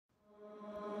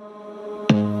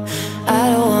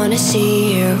wanna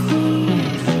see you.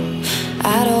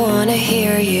 I don't wanna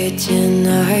hear you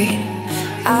tonight.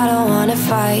 I don't wanna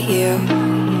fight you.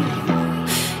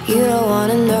 You don't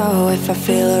wanna know if I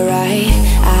feel alright.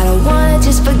 I don't wanna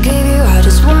just forgive you, I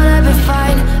just wanna be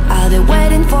fine. I'll be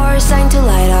waiting for a sign to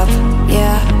light up,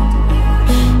 yeah.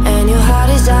 And your heart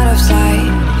is out of sight.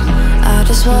 I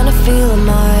just wanna feel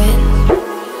mine.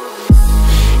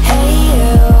 Hey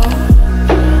you,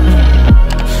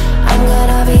 I'm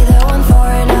gonna be the one for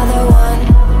another one.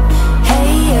 Hey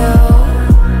you,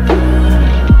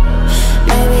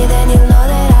 maybe then you'll know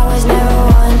that I was never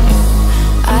one.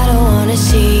 I don't wanna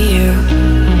see you,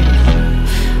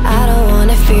 I don't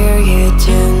wanna fear you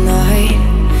tonight.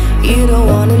 You don't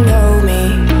wanna know me,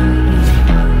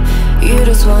 you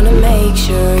just wanna make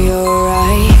sure you're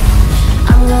right.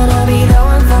 I'm gonna be the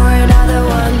one for another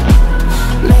one.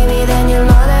 Maybe then you'll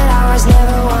know that I was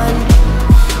never one.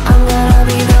 I'm gonna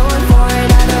be the one for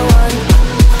another one.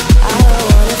 I don't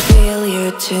wanna feel you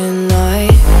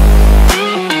tonight.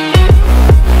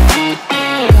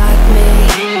 Got me.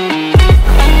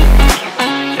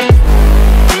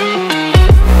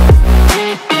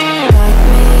 Got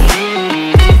me.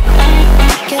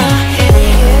 Can I hear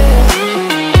you?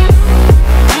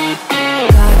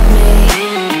 Got me.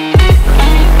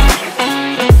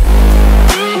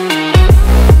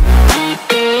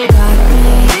 Got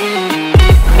me.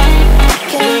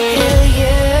 Can I hear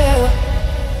you?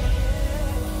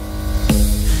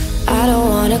 I don't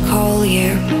wanna call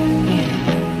you.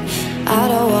 I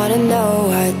don't wanna know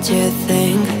what you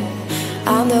think.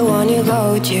 I'm the one you go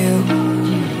to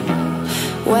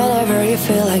whenever you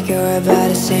feel like you're about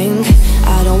to sink.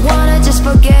 I don't wanna just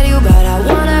forget you, but I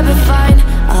wanna be fine.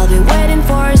 I'll be waiting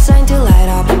for a sign to light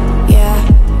up, yeah.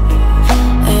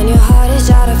 And your heart is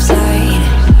out of sight.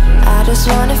 I just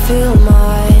wanna feel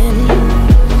mine.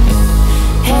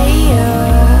 Hey you,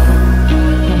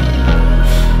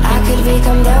 I could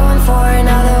become the one for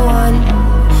another one.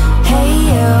 Hey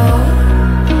you,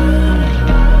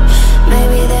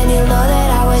 maybe then you'll know that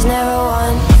I was never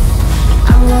one.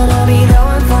 I'm gonna be the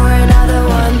one for another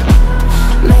one.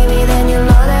 Maybe then you'll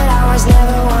know that I was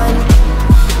never one.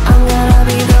 I'm gonna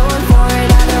be the one for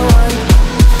another one.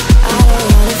 I don't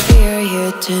wanna fear you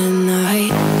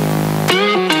tonight.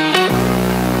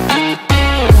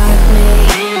 Got me. Got me.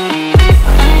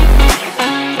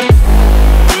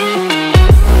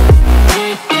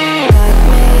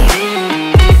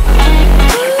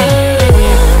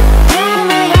 Got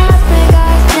me, got me,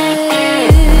 got me.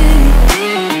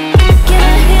 Can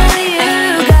I hear you?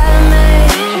 Got me.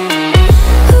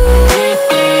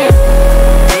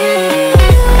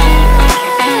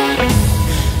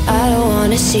 I don't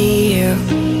wanna see you.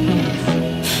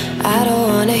 I don't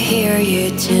wanna hear you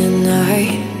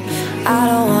tonight. I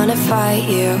don't wanna fight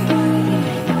you.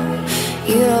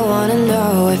 You don't wanna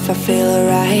know if I feel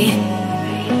alright.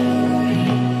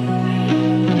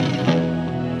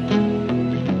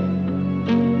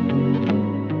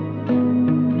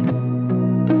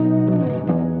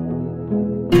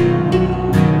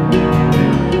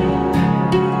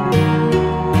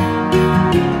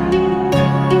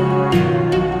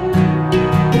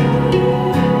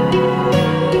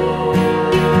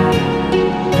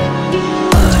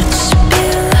 Words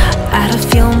spill out of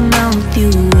your mouth. You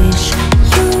wish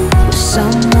you were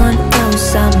someone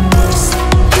else. I miss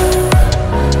you,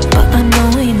 but I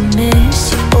know you miss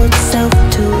your old self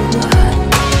too.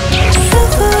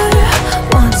 Silver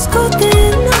once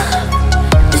golden.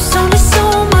 There's only so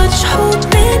much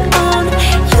holding on.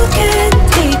 You can't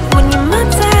take when your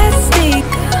mind's at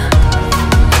stake.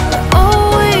 Oh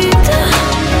wait,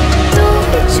 do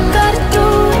what you gotta do,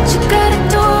 what you gotta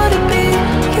do to be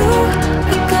you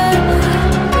again.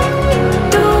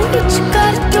 Do what you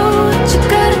gotta do, what you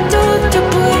gotta do to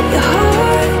put your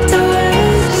heart to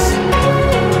rest.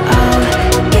 I'll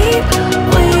keep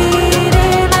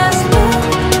waiting as long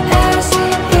as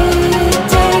it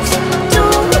takes. Do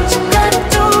what you gotta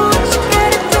do, what you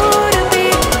gotta do to be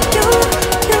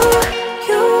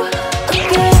you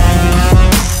again.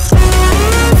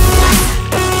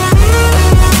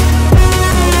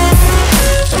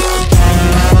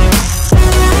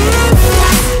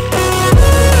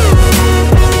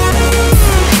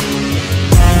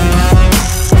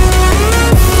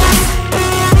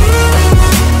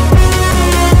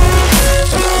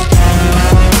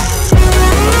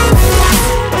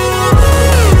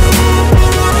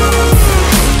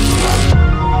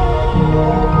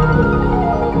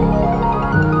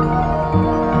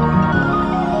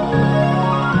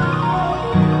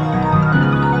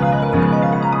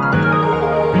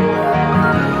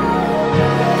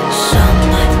 Some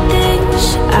things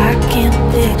I can't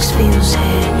fix feels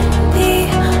heavy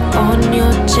on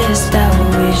your chest.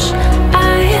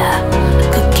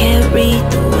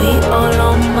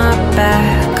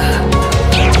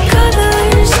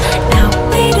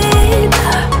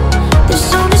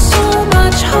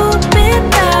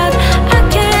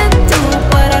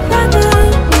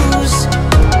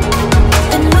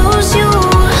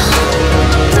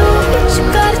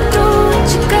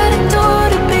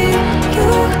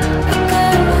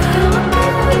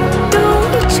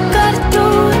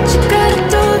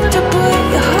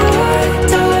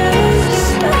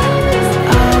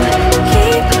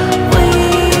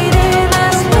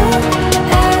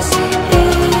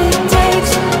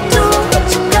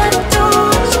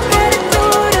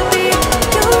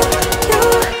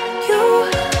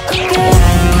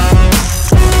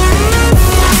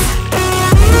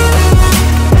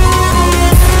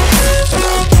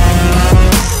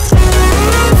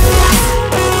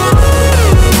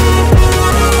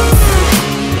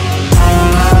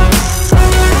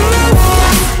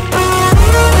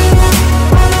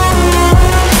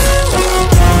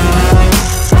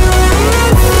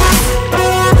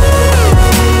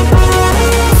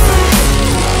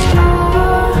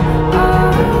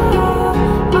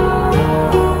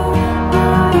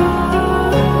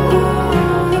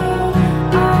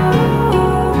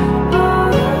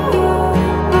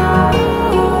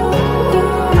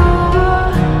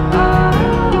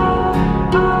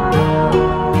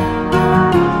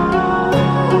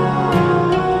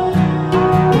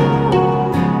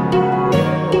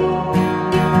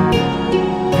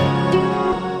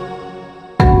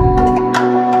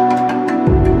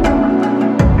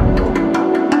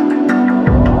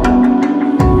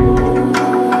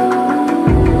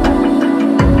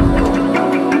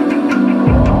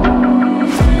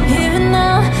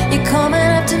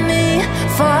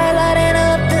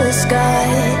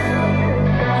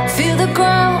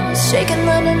 shaking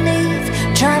underneath,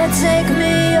 trying to take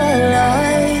me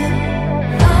alive.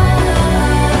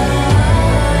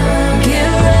 Get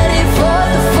ready for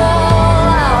the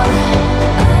fallout.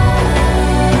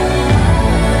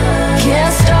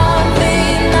 Can't stop me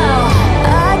now.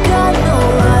 I got no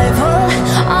rival.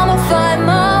 I'ma fight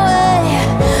my way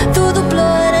through the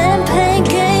blood and pain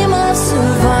game of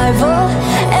survival.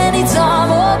 Any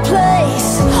time or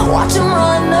place, watch 'em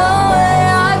run away.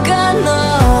 I got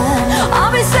none.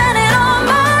 I'll be standing on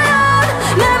my own,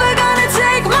 never gonna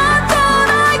take my throne.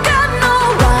 I got no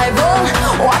rival.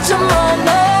 Watch 'em run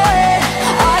away.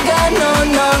 I got no,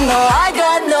 no, no. I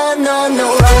got no, no, no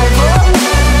rival.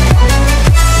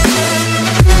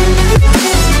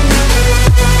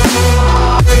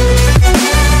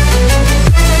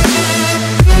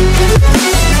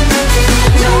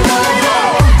 No rival.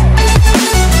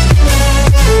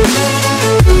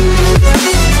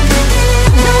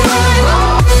 No rival.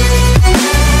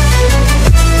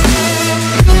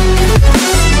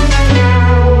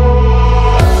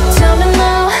 Tell me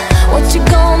now, what you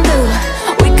gon' do?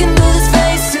 We can do this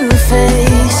face to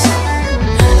face.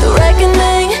 The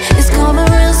reckoning is coming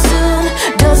real soon.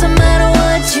 Doesn't matter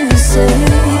what you say.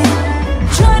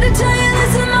 Try to tell you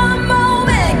this is my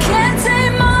moment. Can't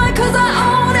take mine 'cause I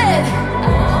own it.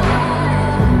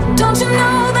 Don't you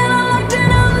know that I'm locked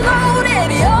and unloaded?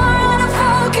 You're out of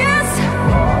focus.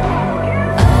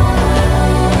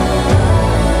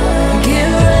 Get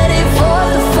ready for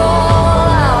the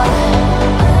fallout.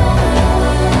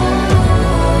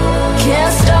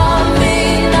 Can't stop me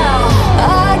now.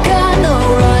 I got no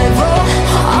rival.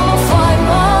 I'ma fight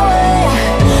my way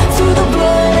through the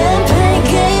blood and pain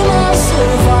game of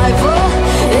survival.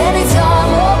 Any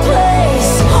time or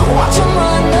place, watch 'em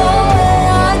run away.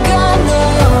 I got no.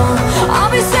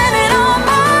 I'll be standing on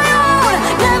my own,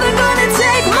 never gonna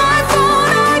take my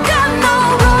throne. I got no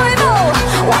rival.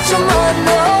 Watch 'em run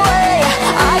away.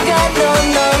 I got no,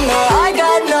 no, no. I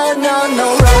got no, no, no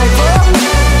rival.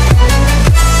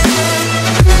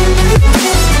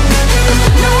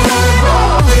 No rival.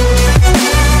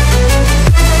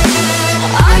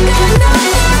 I got no,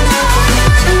 no,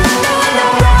 no, no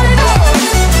rival.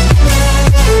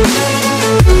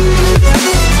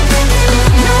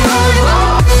 No rival.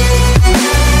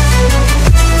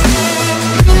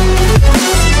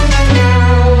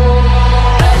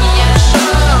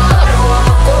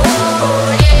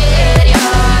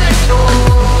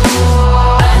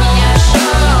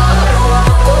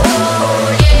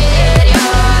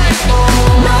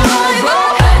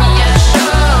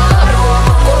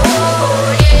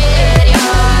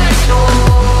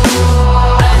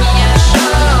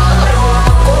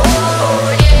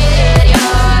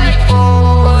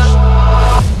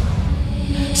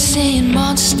 Seeing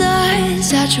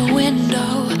monsters out your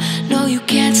window. No, you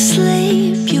can't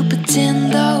sleep, you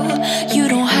pretend though. You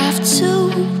don't have to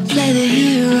play the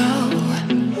hero.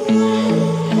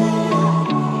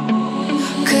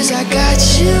 'Cause I got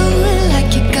you like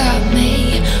you got me.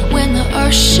 When the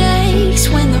earth shakes,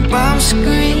 when the bombs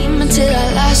scream, until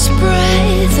our last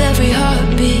breath, every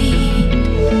heartbeat.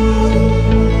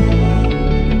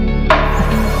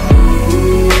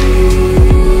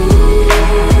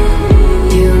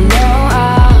 You know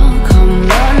I'll come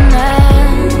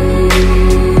running.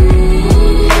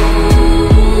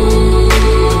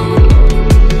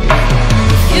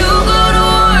 You go to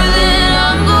war, then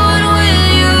I'm going with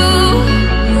you.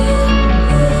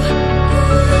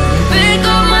 Pick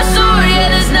up my sword, yeah,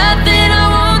 there's nothing I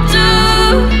won't do.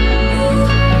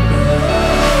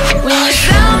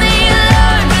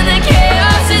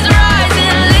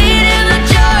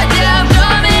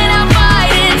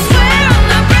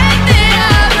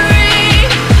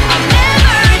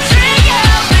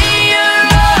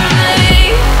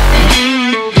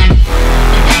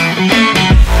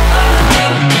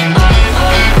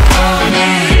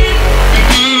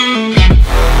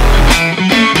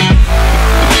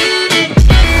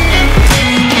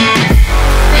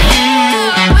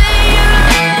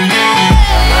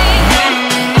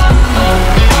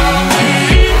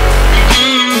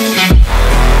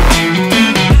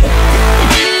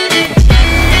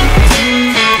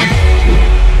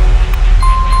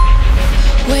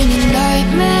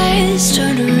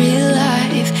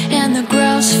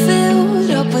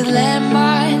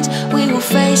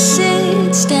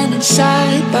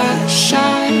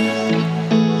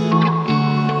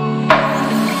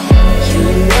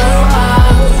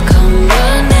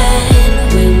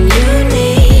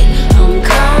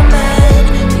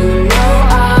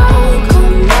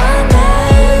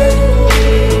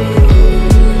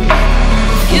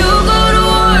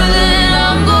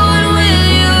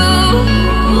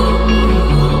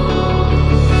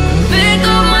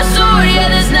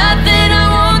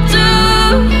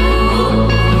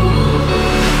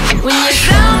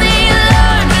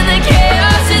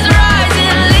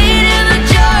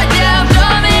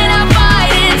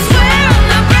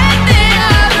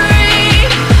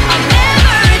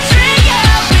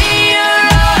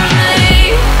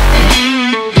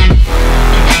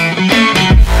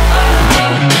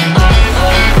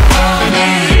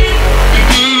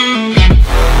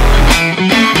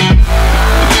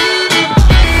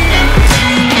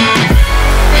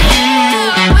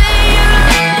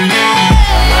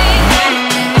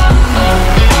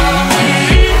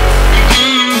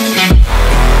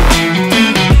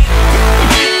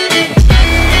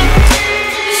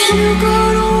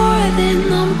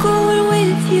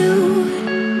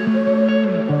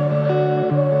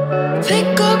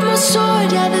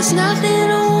 there's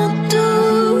nothing I won't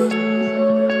do.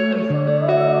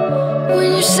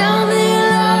 When you sound the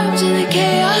alarms and the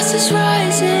chaos is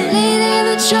rising, leading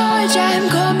the charge, I am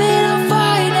coming, I'm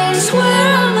fighting.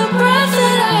 Swear on the breath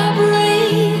that I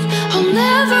breathe, I'll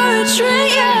never retreat,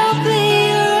 yeah, I'll be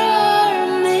your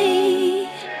army.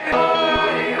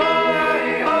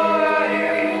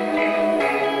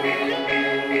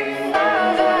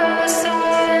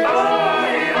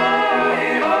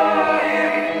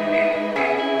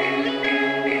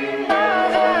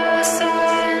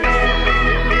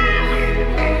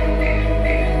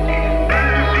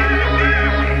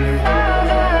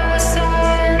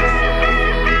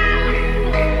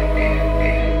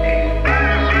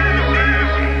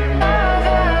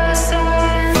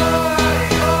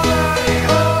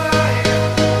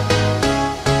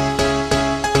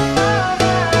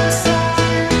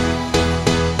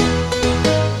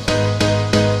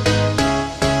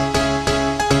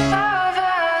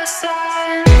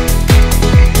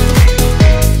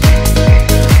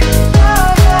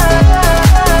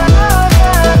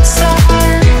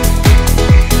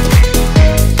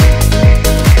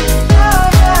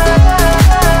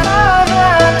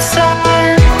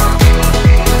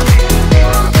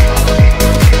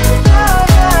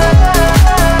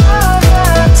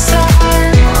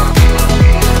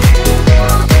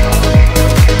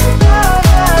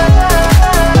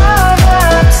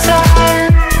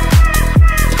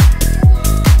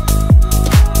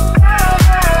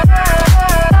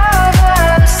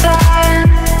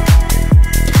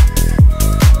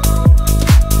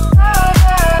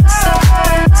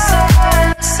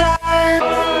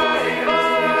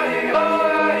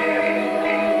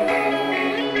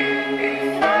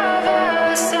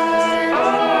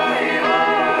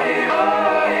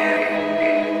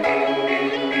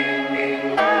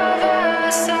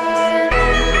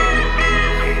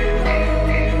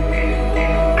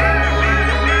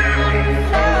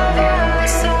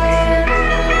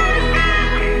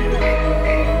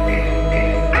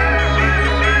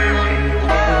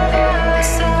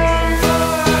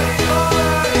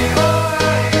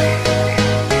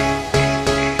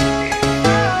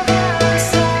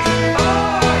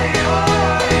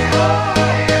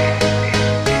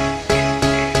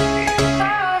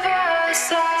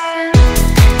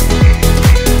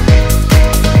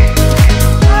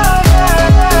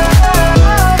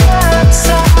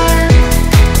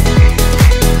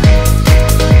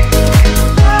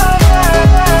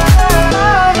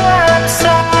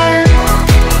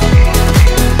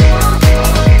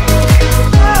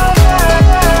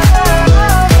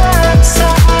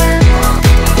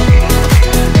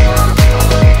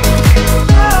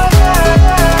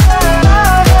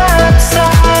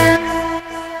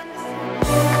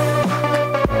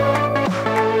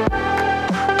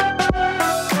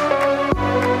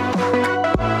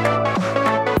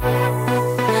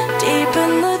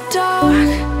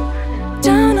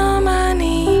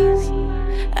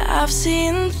 I've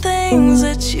seen things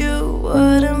that you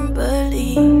wouldn't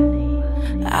believe.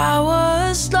 I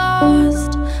was lost.